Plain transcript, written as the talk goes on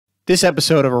This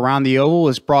episode of Around the Oval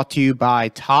is brought to you by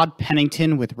Todd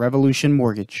Pennington with Revolution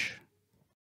Mortgage.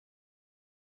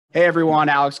 Hey everyone,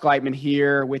 Alex Gleitman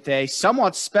here with a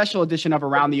somewhat special edition of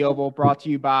Around the Oval brought to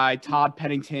you by Todd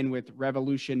Pennington with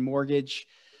Revolution Mortgage.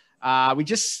 I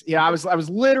was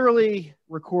literally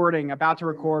about to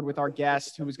record with our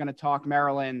guest who was going to talk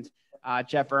Maryland,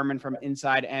 Jeff Ehrman from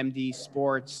Inside MD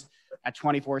Sports at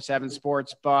 24/7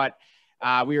 Sports, but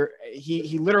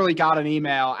he literally got an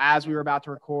email as we were about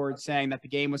to record saying that the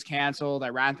game was canceled. I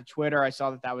ran to Twitter. I saw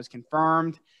that was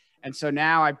confirmed. And so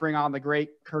now I bring on the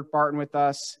great Kirk Barton with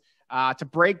us to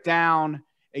break down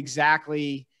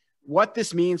exactly what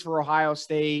this means for Ohio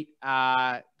State,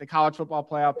 the college football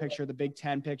playoff picture, the Big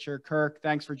Ten picture. Kirk,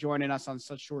 thanks for joining us on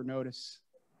such short notice.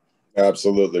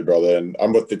 Absolutely, brother. And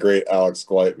I'm with the great Alex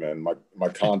Gleitman, my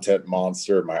content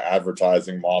monster, my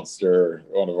advertising monster,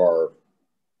 one of our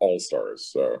all-stars.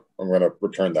 So I'm going to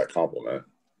return that compliment.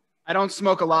 I don't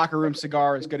smoke a locker room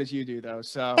cigar as good as you do, though.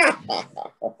 So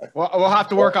we'll have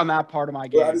to work on that part of my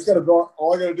game. Well,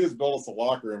 all I got to do is build us a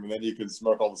locker room, and then you can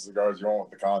smoke all the cigars you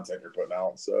want with the content you're putting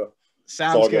out. So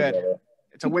sounds good.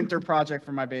 It's a winter project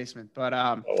for my basement, but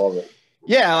I love it.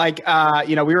 Yeah,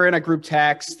 we were in a group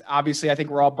text. Obviously, I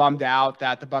think we're all bummed out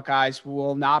that the Buckeyes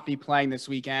will not be playing this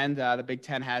weekend. The Big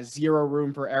Ten has zero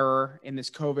room for error in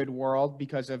this COVID world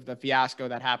because of the fiasco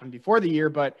that happened before the year.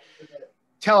 But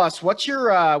tell us, what's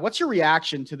your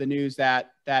reaction to the news that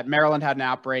Maryland had an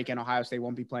outbreak and Ohio State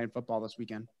won't be playing football this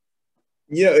weekend?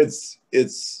 Yeah,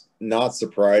 it's not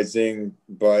surprising,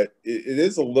 but it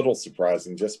is a little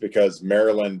surprising just because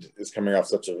Maryland is coming off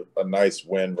such a nice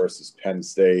win versus Penn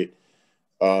State.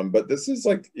 But this is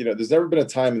there's never been a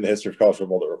time in the history of college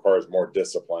football that requires more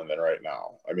discipline than right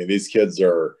now. I mean, these kids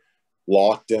are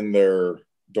locked in their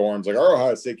dorms. Like, our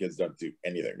Ohio State kids don't do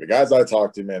anything. The guys I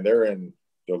talk to, man, they're in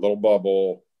their little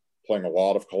bubble playing a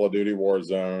lot of Call of Duty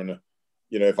Warzone.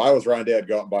 If I was Ryan Day, I'd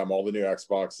go out and buy them all the new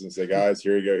Xboxes and say, guys,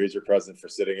 here you go. Here's your present for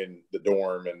sitting in the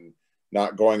dorm and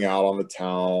not going out on the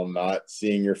town, not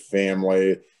seeing your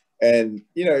family. And,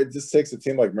 it just takes a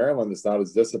team like Maryland that's not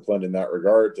as disciplined in that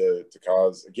regard to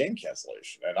cause a game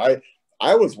cancellation. And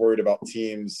I was worried about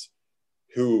teams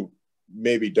who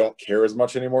maybe don't care as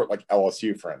much anymore, like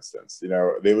LSU, for instance.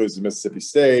 They lose to Mississippi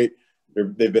State.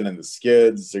 They've been in the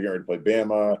skids. They're getting ready to play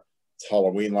Bama. It's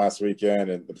Halloween last weekend,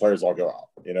 and the players all go out.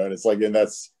 And it's and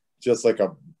that's just like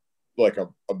a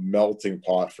melting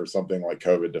pot for something like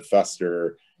COVID to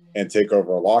fester and take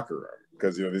over a locker room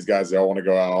because, these guys, they all want to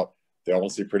go out. They all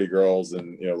want to see pretty girls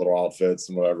and, little outfits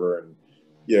and whatever. And,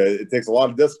 it takes a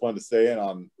lot of discipline to stay in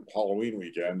on Halloween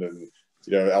weekend. And,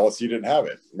 LSU didn't have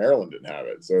it. Maryland didn't have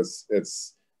it. So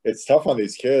it's tough on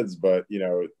these kids. But,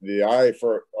 the eye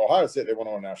for Ohio State, they want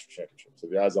to win a national championship. So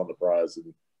the eye's on the prize.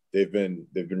 And they've been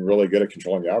really good at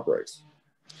controlling the outbreaks.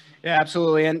 Yeah,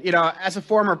 absolutely. And, as a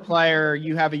former player,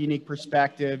 you have a unique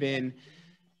perspective in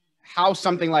how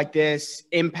something like this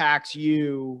impacts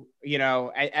you,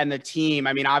 and the team.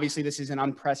 I mean, obviously this is an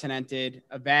unprecedented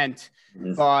event,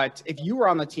 but if you were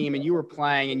on the team and you were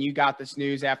playing and you got this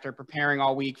news after preparing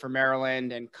all week for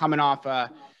Maryland and coming off a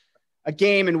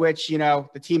game in which,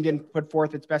 the team didn't put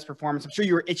forth its best performance, I'm sure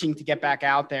you were itching to get back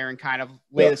out there and kind of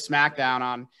lay the smackdown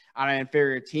on an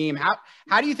inferior team.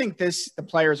 How do you think the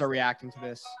players are reacting to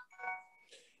this?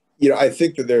 I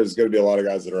think that there's going to be a lot of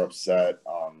guys that are upset.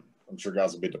 I'm sure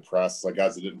guys will be depressed, like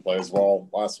guys that didn't play as well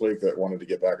last week that wanted to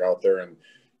get back out there. And,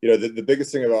 the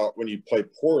biggest thing about when you play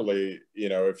poorly,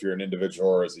 if you're an individual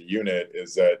or as a unit,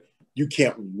 is that you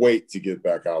can't wait to get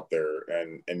back out there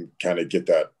and kind of get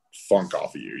that funk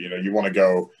off of you. You want to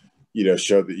go,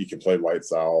 show that you can play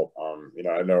lights out.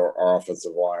 I know our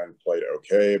offensive line played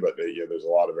okay, but there's a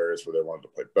lot of areas where they wanted to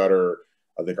play better.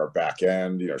 I think our back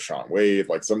end, Sean Wade,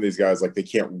 like some of these guys, like they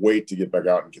can't wait to get back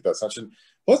out and get that session.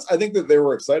 Plus, I think that they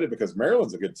were excited because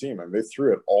Maryland's a good team and they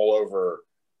threw it all over,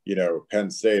 Penn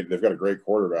State. They've got a great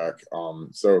quarterback.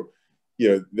 So,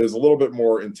 there's a little bit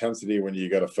more intensity when you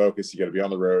got to focus. You got to be on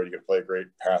the road. You got to play a great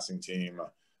passing team.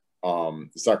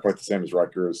 It's not quite the same as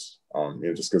Rutgers,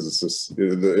 just because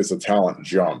it's a talent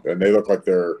jump and they look like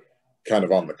they're kind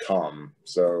of on the come.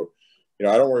 So,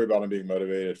 I don't worry about them being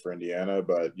motivated for Indiana,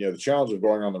 but, the challenge of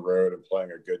going on the road and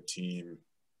playing a good team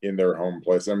in their home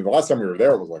place. I mean, the last time we were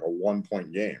there, it was like a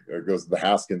 1-point game. It goes to the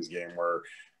Haskins game where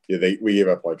we gave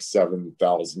up like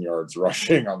 7,000 yards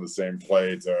rushing on the same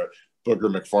play to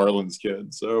Booger McFarland's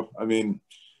kid. So, I mean,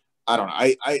 I don't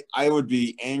know. I would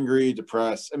be angry,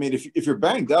 depressed. I mean, if you're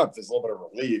banged up, there's a little bit of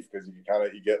relief because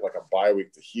you get like a bye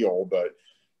week to heal, but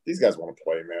these guys want to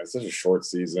play, man. It's such a short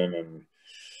season and,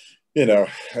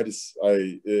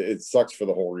 it sucks for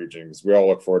the whole region because we all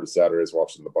look forward to Saturdays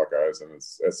watching the Buckeyes, and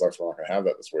it sucks we're not going to have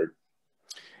that this week.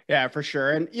 Yeah, for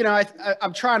sure. And,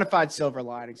 I'm trying to find silver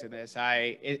linings in this.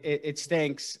 It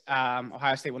stinks.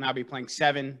 Ohio State will now be playing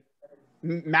 7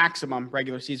 maximum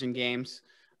regular season games,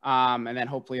 and then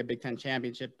hopefully a Big Ten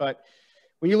championship. But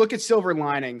when you look at silver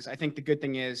linings, I think the good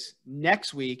thing is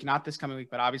next week, not this coming week,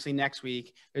 but obviously next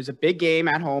week, there's a big game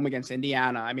at home against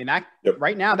Indiana. I mean,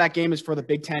 right now that game is for the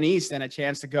Big Ten East and a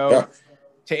chance to go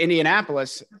to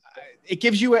Indianapolis. It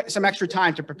gives you some extra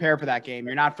time to prepare for that game.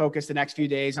 You're not focused the next few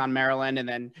days on Maryland and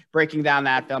then breaking down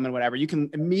that film and whatever. You can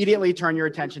immediately turn your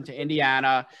attention to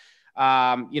Indiana.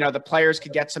 The players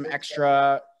could get some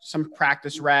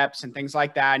practice reps and things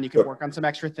like that. And you can work on some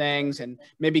extra things and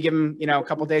maybe give them, a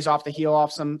couple of days off to heal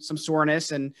off some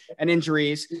soreness and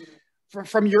injuries.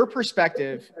 From your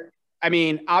perspective, I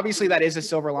mean, obviously that is a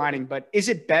silver lining, but is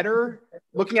it better,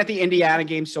 looking at the Indiana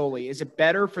game solely, is it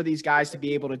better for these guys to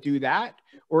be able to do that?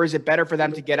 Or is it better for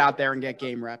them to get out there and get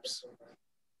game reps?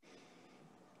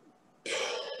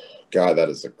 God, that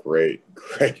is a great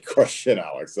question,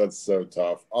 Alex. That's so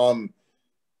tough. Honestly,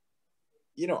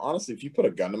 if you put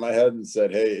a gun to my head and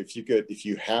said, hey, if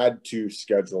you had to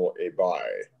schedule a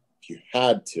bye, if you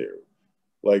had to,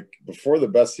 like, before the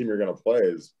best team you're going to play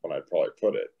is when I'd probably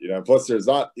put it, plus there's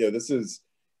not, and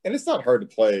it's not hard to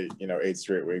play, 8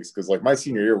 straight weeks. Cause like my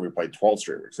senior year, we played 12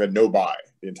 straight weeks. We had no bye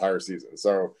the entire season.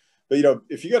 So, but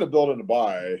if you got to build in a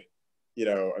bye,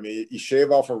 you shave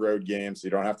off a road game so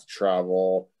you don't have to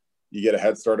travel. You get a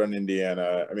head start on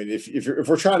Indiana. I mean, if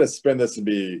we're trying to spin this and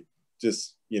be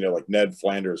just, like Ned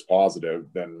Flanders positive,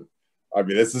 then, I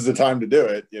mean, this is the time to do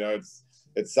it.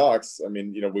 It sucks. I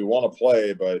mean, we want to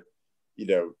play, but,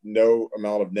 no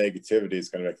amount of negativity is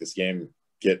going to make this game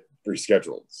get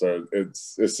rescheduled. So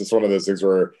it's just one of those things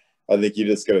where I think you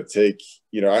just got to take,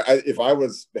 if I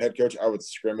was the head coach, I would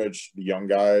scrimmage the young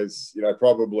guys. I'd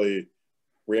probably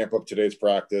ramp up today's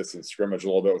practice and scrimmage a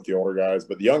little bit with the older guys,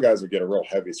 but the young guys would get a real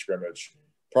heavy scrimmage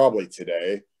probably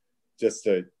today just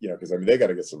to, because I mean, they got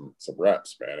to get some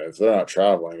reps, man. And if they're not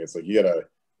traveling, it's like,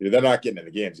 they're not getting in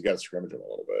the games. You got to scrimmage them a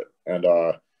little bit and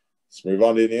just move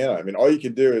on to Indiana. I mean, all you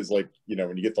can do is when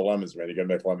you get the lemons, man, you got to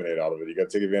make lemonade out of it. You got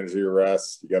to take advantage of your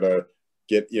rest. You got to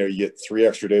get, you get 3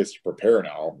 extra days to prepare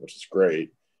now, which is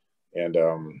great. And,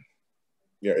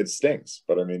 it stinks,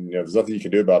 but I mean, there's nothing you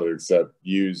can do about it except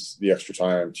use the extra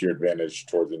time to your advantage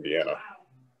towards Indiana.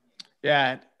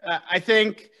 Yeah, I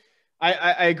think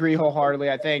I agree wholeheartedly.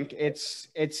 I think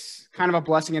it's kind of a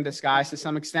blessing in disguise to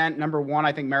some extent. Number one,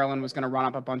 I think Maryland was going to run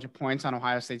up a bunch of points on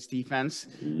Ohio State's defense.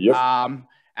 Yep.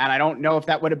 And I don't know if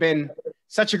that would have been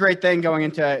such a great thing going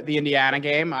into the Indiana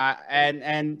game.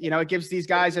 And it gives these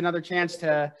guys another chance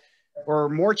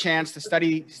more chance to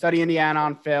study Indiana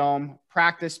on film,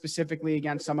 practice specifically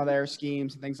against some of their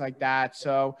schemes and things like that.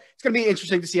 So it's going to be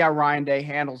interesting to see how Ryan Day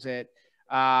handles it.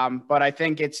 But I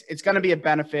think it's going to be a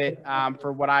benefit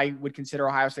for what I would consider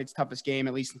Ohio State's toughest game,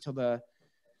 at least until the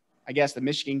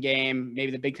Michigan game,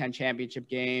 maybe the Big Ten championship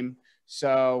game.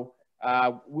 So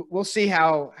we'll see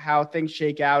how things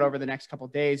shake out over the next couple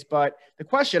of days. But the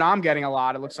question I'm getting a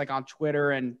lot, it looks like on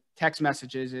Twitter and text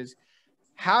messages, is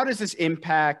how does this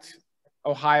impact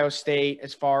Ohio State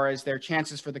as far as their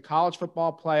chances for the college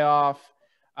football playoff?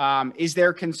 Is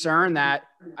there concern that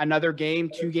another game,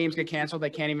 2 games get canceled? They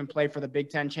can't even play for the Big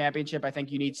Ten championship. I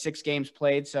think you need 6 games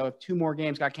played. So if 2 more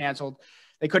games got canceled,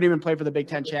 they couldn't even play for the Big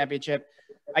Ten championship.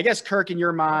 I guess, Kirk, in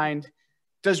your mind,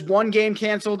 does 1 game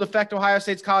canceled affect Ohio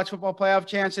State's college football playoff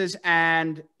chances?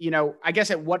 And, I guess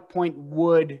at what point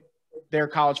would their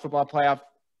college football playoff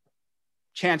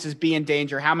chances be in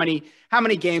danger? How many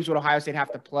games would Ohio State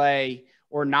have to play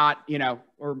or not,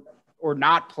 or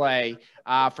not play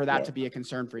for that to be a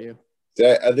concern for you?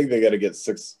 I think they got to get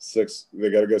six. They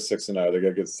got to go 6-0. They got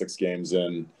to get 6 games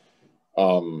in.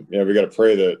 We got to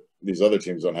pray that these other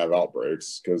teams don't have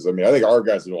outbreaks, because I mean, I think our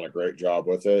guys are doing a great job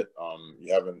with it.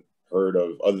 You haven't heard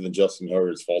of, other than Justin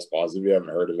Hogarth's false positive, you haven't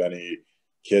heard of any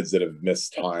kids that have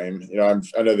missed time.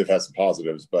 I know they've had some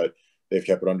positives, but they've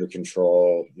kept it under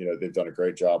control. They've done a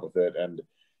great job with it. And,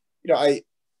 I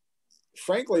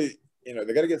frankly, they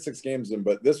got to get 6 games in,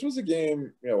 but this was a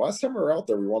game, last time we were out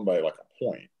there, we won by like a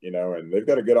point, and they've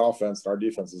got a good offense and our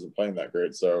defense isn't playing that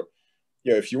great. So,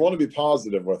 if you want to be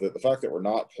positive with it, the fact that we're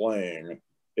not playing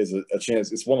is a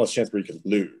chance. It's one less chance where you could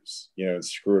lose, and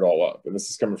screw it all up. And this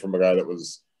is coming from a guy that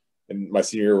was in my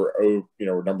senior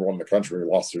year, we're number 1 in the country.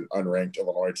 We lost to an unranked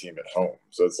Illinois team at home.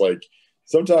 So it's like,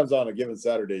 sometimes on a given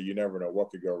Saturday, you never know what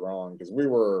could go wrong, because we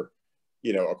were,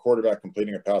 a quarterback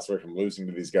completing a pass away from losing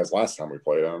to these guys last time we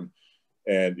played them.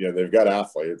 And, they've got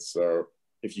athletes. So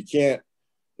if you can't,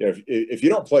 if you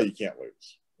don't play, you can't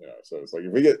lose. So it's like,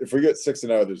 if we get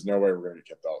 6-0, there's no way we're going to get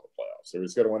kept out of the playoffs. So we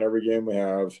just got to win every game we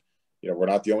have. we're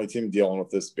not the only team dealing with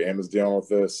this. Bama's dealing with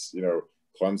this.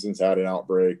 Clemson's had an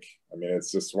outbreak. I mean,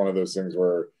 it's just one of those things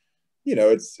where,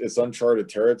 it's uncharted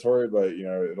territory, but,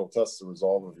 it'll test the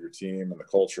resolve of your team and the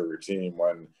culture of your team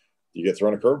when you get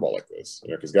thrown a curveball like this,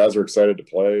 because guys are excited to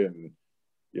play and,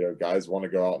 guys want to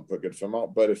go out and put good film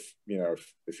out. But if you're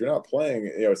not playing,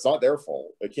 it's not their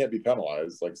fault. They can't be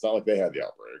penalized. Like, it's not like they had the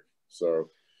outbreak. So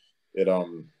it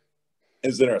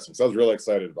was interesting. So I was really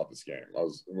excited about this game. I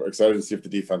was excited to see if the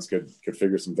defense could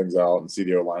figure some things out and see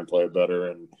the O-line play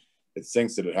better. And it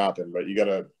stinks that it happened, but you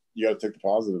gotta take the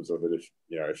positives of it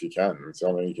if you can. It's the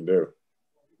only thing you can do.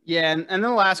 Yeah, and then the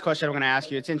last question I'm going to ask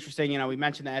you. It's interesting. We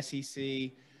mentioned the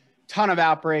SEC. Ton of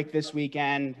outbreak this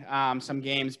weekend, some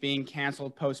games being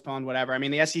canceled, postponed, whatever. I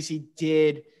mean, the SEC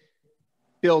did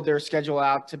build their schedule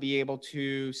out to be able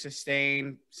to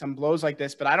sustain some blows like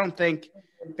this, but I don't think,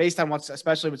 based on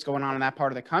especially what's going on in that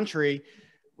part of the country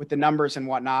with the numbers and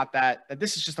whatnot, that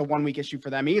this is just a 1 week issue for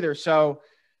them either. So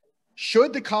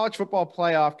should the College Football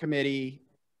Playoff Committee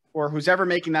or who's ever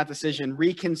making that decision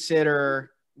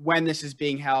reconsider when this is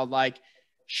being held? Like,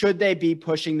 should they be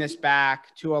pushing this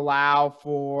back to allow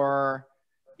for,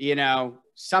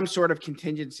 some sort of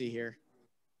contingency here?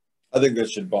 I think they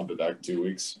should bump it back 2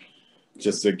 weeks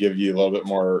just to give you a little bit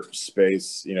more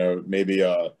space, maybe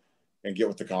and get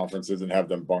with the conferences and have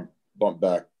them bump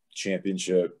back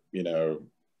championship,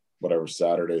 whatever,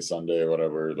 Saturday, Sunday,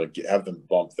 whatever, like have them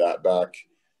bump that back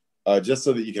just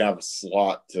so that you can have a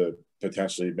slot to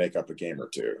potentially make up a game or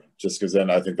two, just because then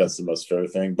I think that's the most fair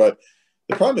thing. But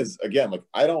the problem is, again, like,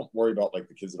 I don't worry about like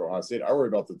the kids at Ohio State. I worry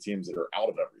about the teams that are out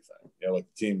of everything. Like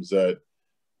the teams that,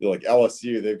 like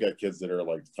LSU, they've got kids that are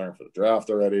like declaring for the draft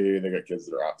already. They got kids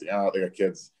that are opting out. They got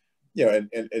kids, and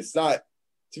it's not,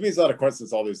 to me, it's not a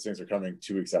coincidence all these things are coming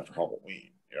 2 weeks after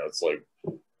Halloween. It's like,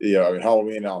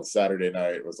 Halloween on Saturday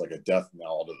night was like a death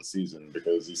knell to the season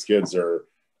because these kids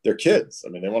they're kids.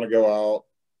 I mean, they want to go out.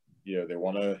 They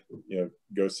want to,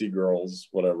 go see girls,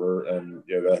 whatever. And,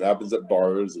 that happens at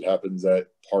bars. It happens at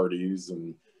parties.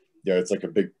 And, it's like a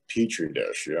big petri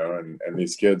dish, and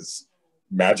these kids,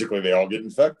 magically, they all get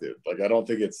infected. Like, I don't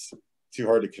think it's too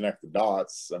hard to connect the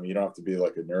dots. I mean, you don't have to be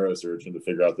like a neurosurgeon to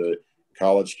figure out that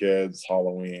college kids,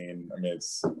 Halloween, I mean,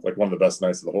 it's like one of the best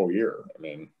nights of the whole year. I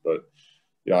mean, but,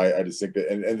 I just think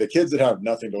that, and the kids that have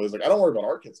nothing to lose, like, I don't worry about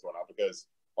our kids going out because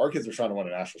our kids are trying to win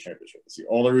a national championship. It's the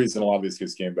only reason a lot of these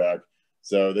kids came back.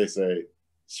 So they say,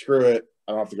 screw it.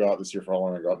 I don't have to go out this year for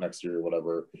Halloween. I go out next year or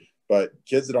whatever. But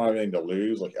kids that don't have anything to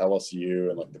lose, like LSU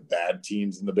and like the bad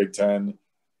teams in the Big Ten,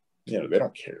 they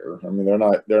don't care. I mean, they're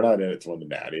not in it to win the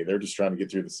Natty. They're just trying to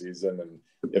get through the season. And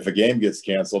if a game gets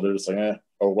canceled, they're just like,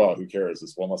 oh, well, who cares?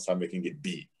 It's one less time they can get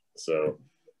beat. So,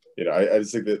 I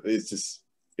just think that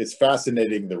it's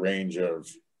fascinating the range of,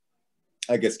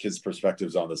 I guess, kids'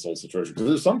 perspectives on this whole situation. Because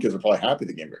there's some kids are probably happy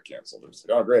the game got canceled. They're just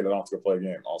like, oh, great, I don't have to go play a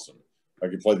game. Awesome. I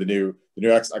can play the new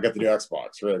I got the new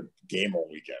Xbox for a game all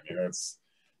weekend.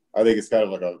 I think it's kind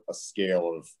of like a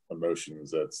scale of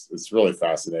emotions it's really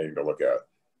fascinating to look at.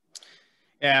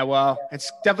 Yeah, well, it's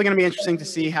definitely going to be interesting to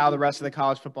see how the rest of the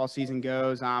college football season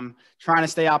goes. I'm trying to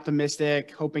stay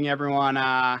optimistic, hoping everyone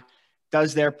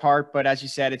does their part. But as you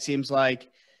said, it seems like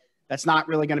that's not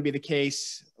really going to be the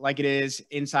case like it is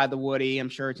inside the Woody. I'm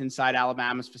sure it's inside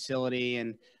Alabama's facility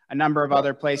and a number of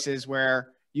other places where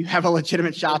you have a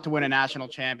legitimate shot to win a national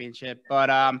championship. But,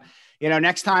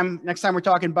 next time we're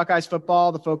talking Buckeyes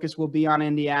football, the focus will be on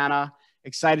Indiana.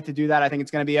 Excited to do that. I think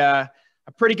it's going to be a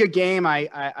pretty good game.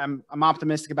 I'm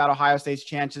optimistic about Ohio State's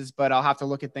chances, but I'll have to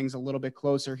look at things a little bit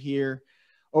closer here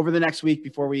over the next week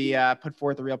before we put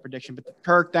forth a real prediction. But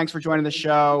Kirk, thanks for joining the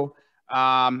show.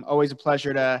 Always a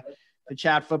pleasure to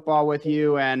chat football with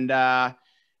you. And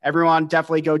everyone,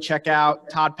 definitely go check out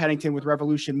Todd Pennington with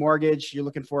Revolution Mortgage. You're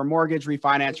looking for a mortgage,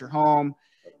 refinance your home.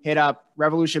 Hit up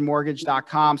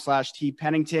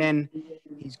revolutionmortgage.com/tpennington.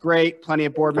 He's great. Plenty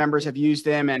of board members have used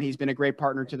him, and he's been a great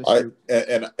partner to the group.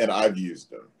 And I've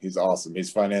used him. He's awesome.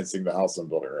 He's financing the house I'm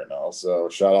building right now. So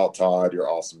shout out, Todd. You're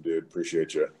awesome, dude.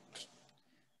 Appreciate you.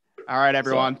 All right,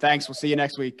 everyone. Thanks. We'll see you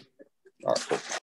next week. All right.